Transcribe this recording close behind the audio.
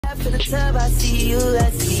laugh in the tub, I see you, I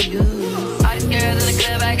see you. All the girls in the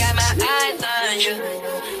club, I got my eyes on you.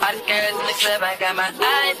 All the girls in the club, I got my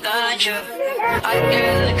eyes on you. All the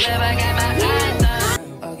girls in the club, I got my eyes on you.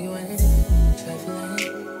 Arguing,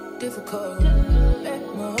 trifling, difficult. Let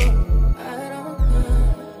more. I don't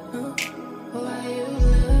know why you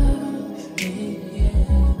love me.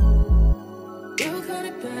 Yeah. You got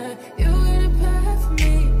it bad for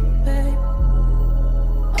me, babe.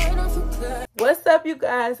 I don't forget. What's up, you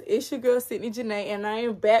guys? It's your girl Sydney Janae, and I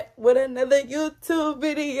am back with another YouTube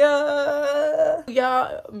video.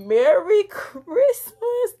 Y'all, Merry Christmas.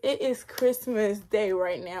 It is Christmas Day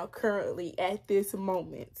right now, currently at this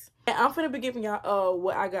moment. And I'm gonna be giving y'all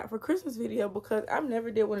what I got for Christmas video, because I've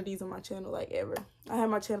never did one of these on my channel, like, ever. I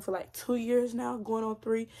have my channel for like 2 years now, going on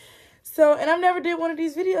 3. So, and I've never did one of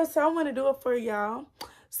these videos, so I'm gonna do it for y'all.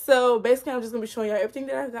 So basically, I'm just gonna be showing y'all everything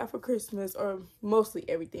that I got for Christmas, or mostly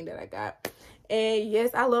everything that I got. And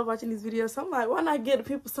yes, I love watching these videos, so I'm like, why not give the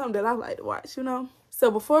people something that I like to watch, you know? So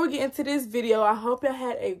before we get into this video, I hope y'all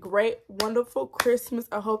had a great, wonderful Christmas.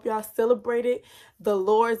 I hope y'all celebrated the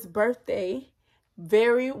Lord's birthday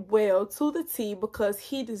very well, to the T, because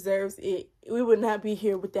he deserves it. We would not be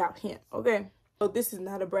here without him, okay? So this is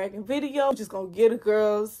not a bragging video. I'm just gonna get the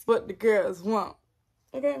girls what the girls want,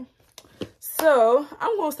 okay? So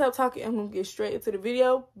I'm gonna stop talking and I'm gonna get straight into the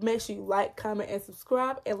video. Make sure you like, comment, and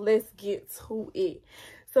subscribe, and let's get to it.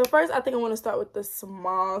 So first, I think I want to start with the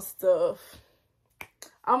small stuff.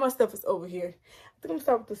 All my stuff is over here. I think I'm gonna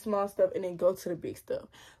start with the small stuff and then go to the big stuff.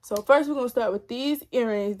 So first, we're gonna start with these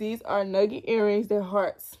earrings. These are nugget earrings. They're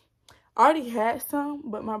hearts. I already had some,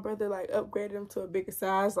 but my brother like upgraded them to a bigger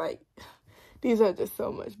size. Like, these are just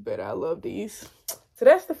so much better. I love these. So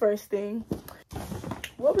that's the first thing.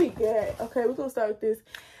 What we got? Okay, we're gonna start with this.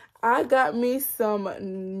 I got me some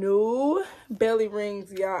new belly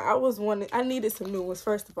rings, y'all. I needed some new ones,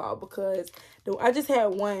 first of all, because I just had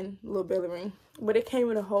one little belly ring, but it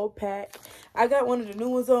came in a whole pack. I got one of the new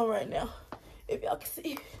ones on right now, if y'all can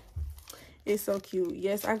see. It's so cute.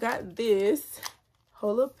 Yes, I got this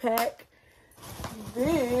whole little pack.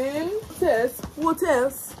 Then test.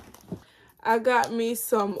 I got me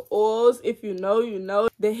some oils. If you know, you know.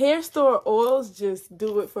 The hair store oils just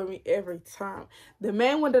do it for me every time. The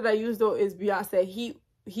main one that I use, though, is Beyonce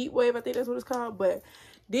Heat Wave. I think that's what it's called. But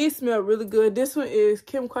these smell really good. This one is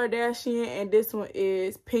Kim Kardashian, and this one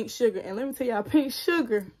is Pink Sugar. And let me tell y'all, Pink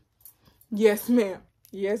Sugar, yes, ma'am.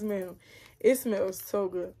 Yes, ma'am. It smells so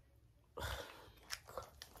good.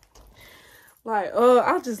 Like,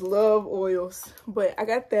 I just love oils. But I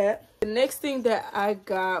got that. The next thing that I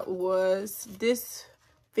got was this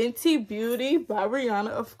Fenty Beauty by Rihanna,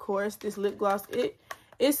 of course. This lip gloss.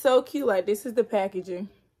 It's so cute. Like, this is the packaging.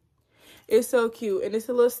 It's so cute. And it's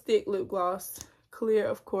a little stick lip gloss. Clear,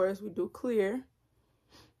 of course. We do clear.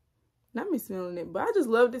 Not me smelling it, but I just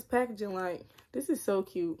love this packaging. Like, this is so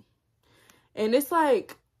cute. And it's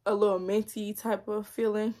like a little minty type of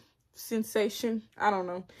feeling, sensation. I don't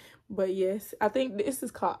know. But yes, I think this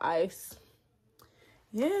is called Ice.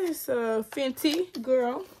 Yes, Fenty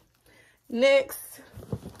girl. Next,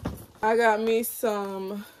 I got me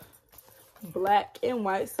some black and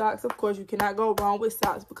white socks. Of course, you cannot go wrong with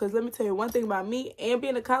socks, because let me tell you one thing about me and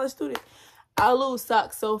being a college student. I lose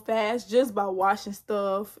socks so fast just by washing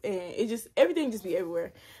stuff, and everything just be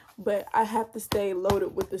everywhere. But I have to stay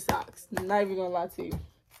loaded with the socks. Not even gonna lie to you.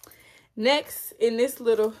 Next, in this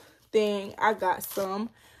little thing, I got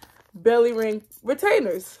some belly ring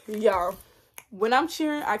retainers, y'all. When I'm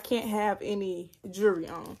cheering, I can't have any jewelry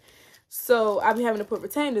on, so I be having to put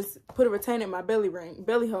a retainer in my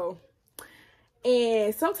belly hole,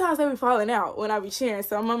 and sometimes they be falling out when I be cheering.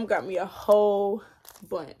 So my mom got me a whole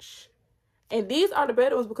bunch, and these are the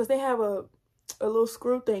better ones because they have a little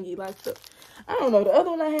screw thingy. Like, I don't know, the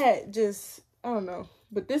other one I had just, I don't know,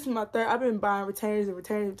 but this is my third. I've been buying retainers and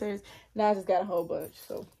retainers. Now I just got a whole bunch,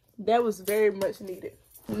 so that was very much needed.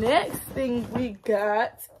 Next thing we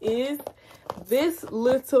got is this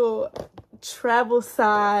little travel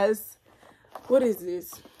size. What is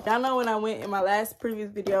this? Y'all know when I went in my previous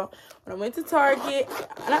video, when I went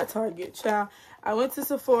to I went to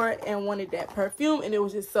Sephora and wanted that perfume, and it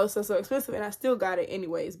was just so expensive, and I still got it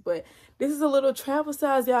anyways. But this is a little travel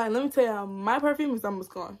size, y'all, and let me tell y'all, my perfume is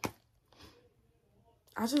almost gone.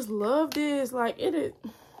 I just love this. Like, it is.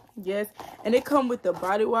 Yes, and it come with the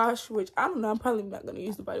body wash, which I don't know, I'm probably not going to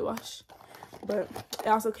use the body wash, but it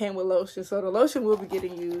also came with lotion, so the lotion will be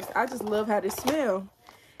getting used. I just love how they smell,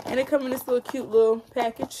 and it come in this little cute little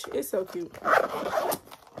package. It's so cute.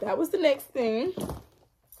 That was the next thing.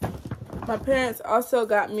 My parents also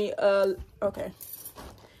got me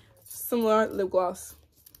some more lip gloss,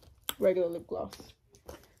 regular lip gloss.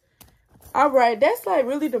 All right, that's like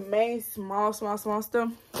really the main small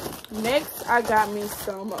stuff. Next, I got me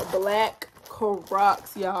some black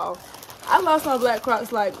Crocs, y'all. I lost my black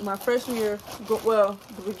Crocs like my freshman year, well,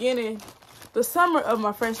 the summer of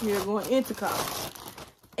my freshman year going into college.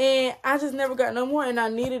 And I just never got no more, and I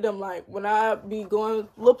needed them. Like, when I be going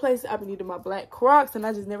little places, I be needing my black Crocs, and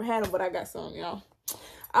I just never had them, but I got some, y'all.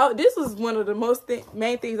 This was one of the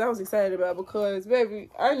main things I was excited about because, baby,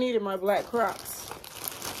 I needed my black Crocs.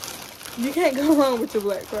 You can't go wrong with your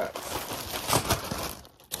black Crocs.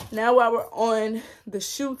 Now, while we're on the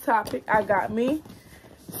shoe topic, I got me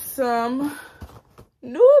some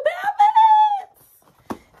New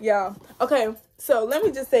Balance. Y'all, okay, so let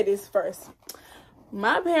me just say this first.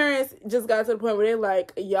 My parents just got to the point where they're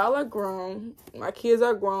like, y'all are grown. My kids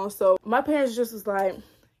are grown. So my parents just was like,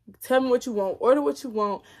 tell me what you want. Order what you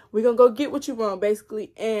want. We're going to go get what you want,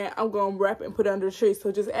 basically. And I'm going to wrap it and put it under the tree.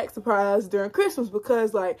 So just act surprised during Christmas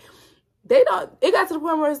because, like, it got to the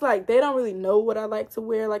point where it's like, they don't really know what I like to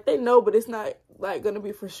wear. Like, they know, but it's not, like, going to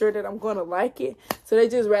be for sure that I'm going to like it. So they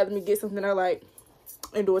just rather me get something I like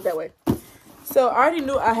and do it that way. So I already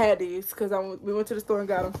knew I had these because we went to the store and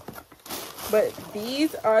got them. But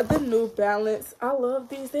these are the New Balance. I love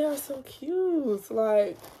these. They are so cute.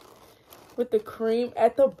 Like, with the cream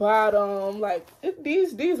at the bottom. Like,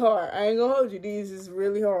 these hard. I ain't gonna hold you. These is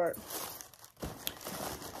really hard.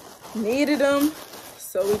 Needed them.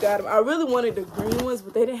 So we got them. I really wanted the green ones,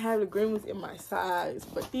 but they didn't have the green ones in my size.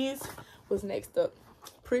 But these was next up.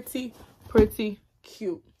 Pretty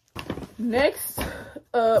cute. Next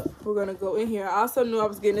up, we're going to go in here. I also knew I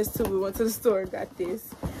was getting this too. We went to the store and got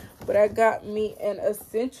this. But I got me an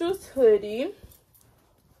Essentials hoodie.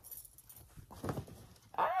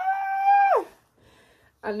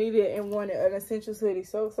 I needed and wanted an Essentials hoodie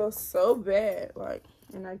so bad. Like,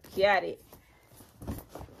 and I got it.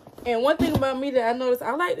 And one thing about me that I noticed,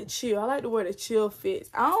 I like to chill. I like to wear the chill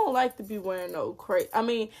fits. I don't like to be wearing no crazy. I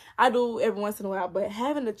mean, I do every once in a while, but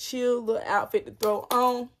having a chill little outfit to throw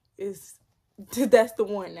on that's the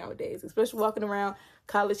one nowadays. Especially walking around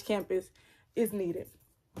college campus is needed.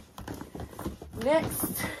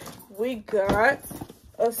 Next, we got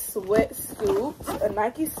a sweatsuit, a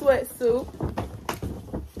Nike sweatsuit,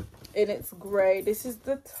 and it's gray. This is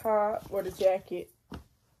the top or the jacket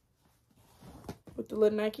with the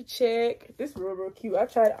little Nike check. This is real cute. I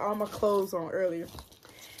tried all my clothes on earlier.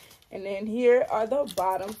 And then here are the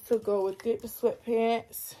bottoms to go with it. The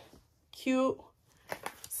sweatpants, cute,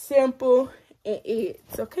 simple, and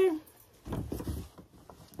it's okay.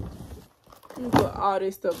 Let me put all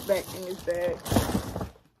this stuff back in this bag.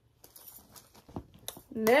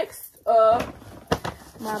 Next up,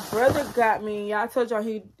 my brother got me, y'all told y'all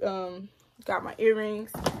he got my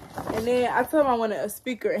earrings. And then I told him I wanted a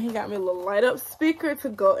speaker, and he got me a little light up speaker to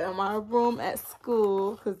go in my room at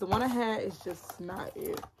school, because the one I had is just not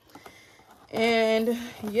it. And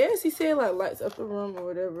yes, he said like lights up the room or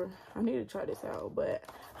whatever. I need to try this out, but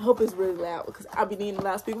I hope it's really loud because I be needing a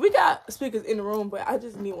loud speaker. We got speakers in the room, but I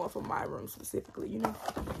just need one for my room specifically, you know.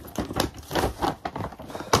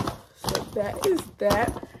 So that is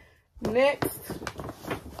that. Next,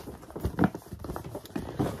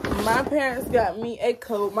 my parents got me a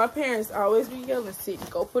coat. My parents always be yelling, "Sit,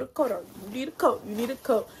 go put a coat on. You need a coat. You need a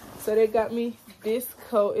coat." So they got me this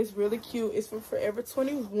coat. It's really cute. It's from Forever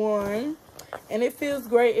 21. And it feels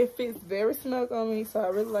great. It fits very snug on me. So I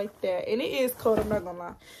really like that. And it is cold, I'm not gonna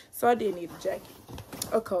lie. So I did need a jacket.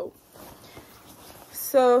 A coat.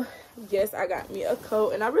 So yes, I got me a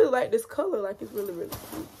coat. And I really like this color. Like, it's really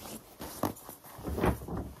cute.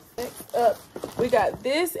 Next up, we got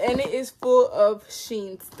this, and it is full of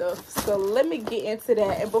Shein stuff. So let me get into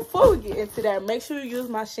that. And before we get into that, make sure you use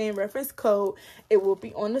my Shein reference code. It will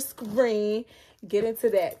be on the screen. Get into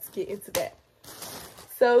that.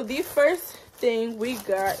 So the first thing we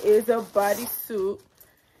got is a bodysuit.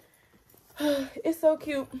 It's so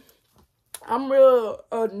cute. I'm real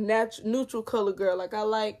neutral color girl. Like, I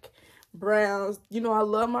like browns. You know, I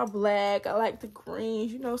love my black. I like the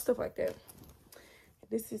greens, you know, stuff like that.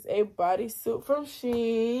 This is a bodysuit from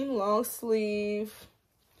Shein, long sleeve.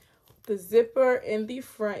 The zipper in the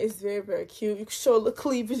front is very cute. You can show the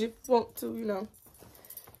cleavage if you want to, you know.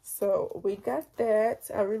 So we got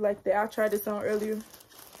that. I really like that. I tried this on earlier.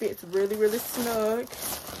 Fits really snug.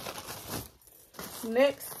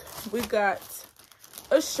 Next, we got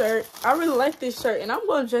a shirt. I really like this shirt, and I'm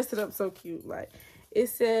going to dress it up so cute. Like, it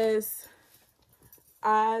says,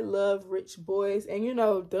 "I love rich boys." And you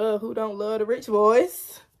know, duh, who don't love the rich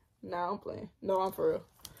boys? Nah, I'm playing. No, I'm for real.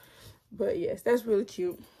 But yes, that's really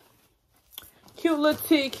cute. Cute little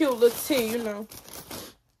tee, you know.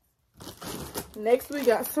 Next, we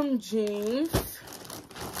got some jeans.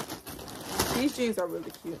 These jeans are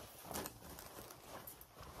really cute.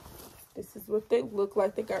 This is what they look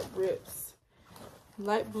like. They got rips.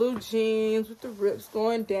 Light blue jeans with the rips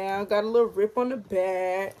going down. Got a little rip on the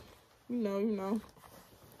back. You know.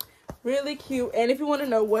 Really cute. And if you want to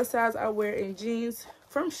know what size I wear in jeans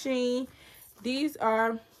from Shein, these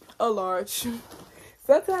are a large.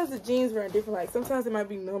 Sometimes the jeans are different. Like, sometimes it might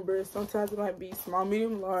be numbers. Sometimes it might be small,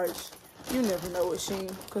 medium, large. You never know with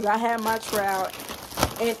Shein. Because I had my trial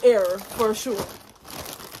and error for sure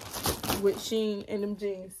with Shein and them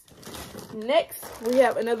jeans. Next, we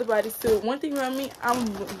have another bodysuit. One thing about me, I'm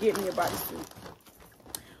getting me a bodysuit.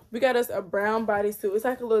 We got us a brown bodysuit. It's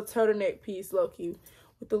like a little turtleneck piece, low-key,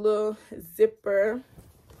 with a little zipper.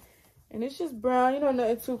 And it's just brown. You know,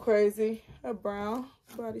 nothing too crazy. A brown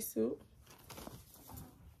bodysuit.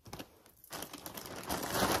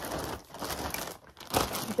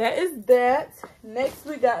 That is that. Next,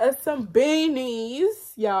 we got us some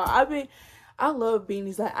beanies. Y'all, I love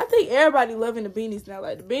beanies. Like, I think everybody loving the beanies now.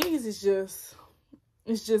 Like, the beanies is just,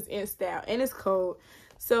 it's just in style. And it's cold.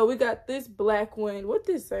 So, we got this black one. What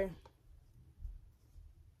did it say?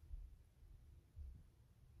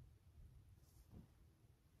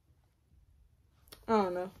 I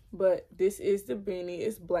don't know. But this is the beanie.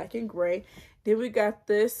 It's black and gray. Then we got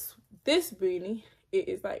this beanie. It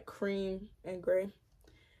is like cream and gray.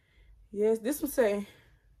 Yes, this one say,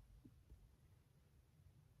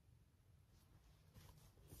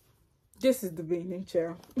 this is the beanie,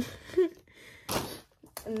 child.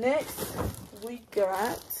 Next, we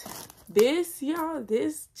got this, y'all.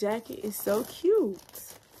 This jacket is so cute.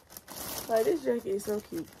 Like, this jacket is so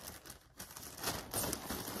cute.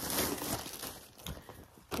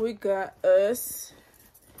 We got us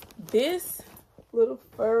this little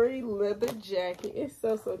furry leather jacket. It's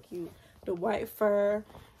so cute. The white fur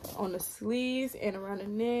on the sleeves and around the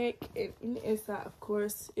neck and in the inside, of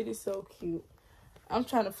course. It is so cute. I'm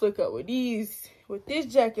trying to flick up with this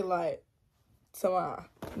jacket like tomorrow.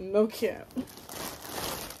 No cap.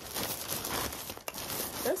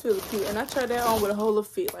 That's really cute. And I tried that on with a whole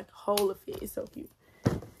fit, like a whole fit. It's so cute.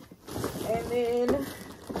 And then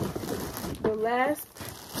the last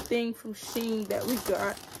thing from Shein that we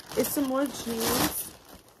got is some more jeans.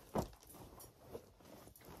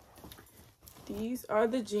 These are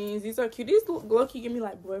the jeans. These are cute. These low-key give me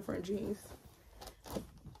like boyfriend jeans.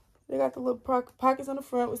 They got the little pockets on the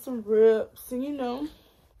front with some rips. And you know,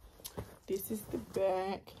 this is the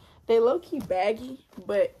back. They low-key baggy,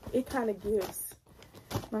 but it kind of gives,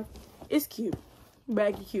 like, it's cute.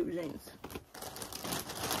 Baggy, cute jeans.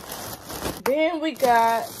 Then we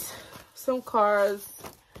got some cards,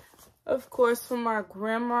 of course, from my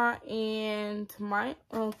grandma and my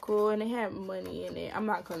uncle, and they had money in it. I'm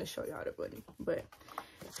not going to show y'all the money, but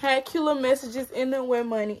had cute little messages in them with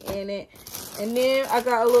money in it. And then I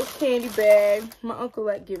got a little candy bag. My uncle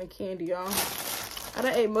like giving candy, y'all. I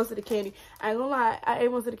done ate most of the candy. I ain't gonna lie, I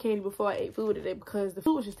ate most of the candy before I ate food today because the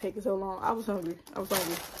food was just taking so long. I was hungry.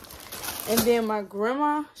 And then my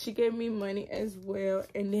grandma, she gave me money as well.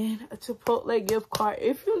 And then a Chipotle gift card.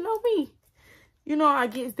 If you know me, you know I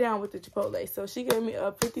gets down with the Chipotle. So she gave me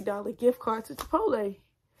a $50 gift card to Chipotle.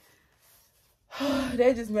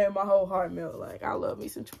 That just made my whole heart melt. Like, I love me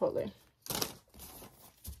some Chipotle.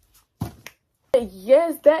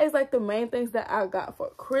 Yes, that is like the main things that I got for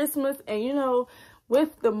Christmas. And you know,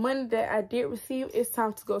 with the money that I did receive, it's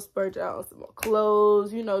time to go splurge out on some more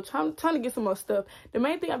clothes. You know, trying to get some more stuff. The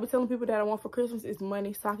main thing I've been telling people that I want for Christmas is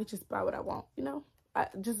money, so I can just buy what I want. You know,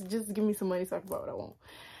 just give me some money so I can buy what I want.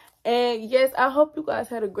 And yes, I hope you guys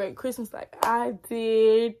had a great Christmas like I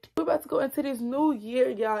did. We're about to go into this new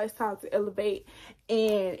year, y'all. It's time to elevate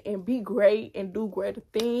and be great and do greater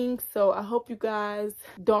things. So I hope you guys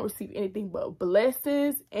don't receive anything but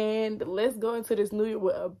blessings. And let's go into this new year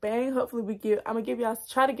with a bang. Hopefully I'm gonna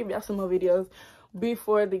try to give y'all some more videos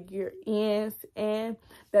before the year ends. And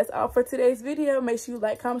that's all for today's video. Make sure you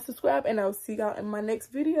like, comment, subscribe, and I'll see y'all in my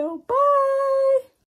next video. Bye.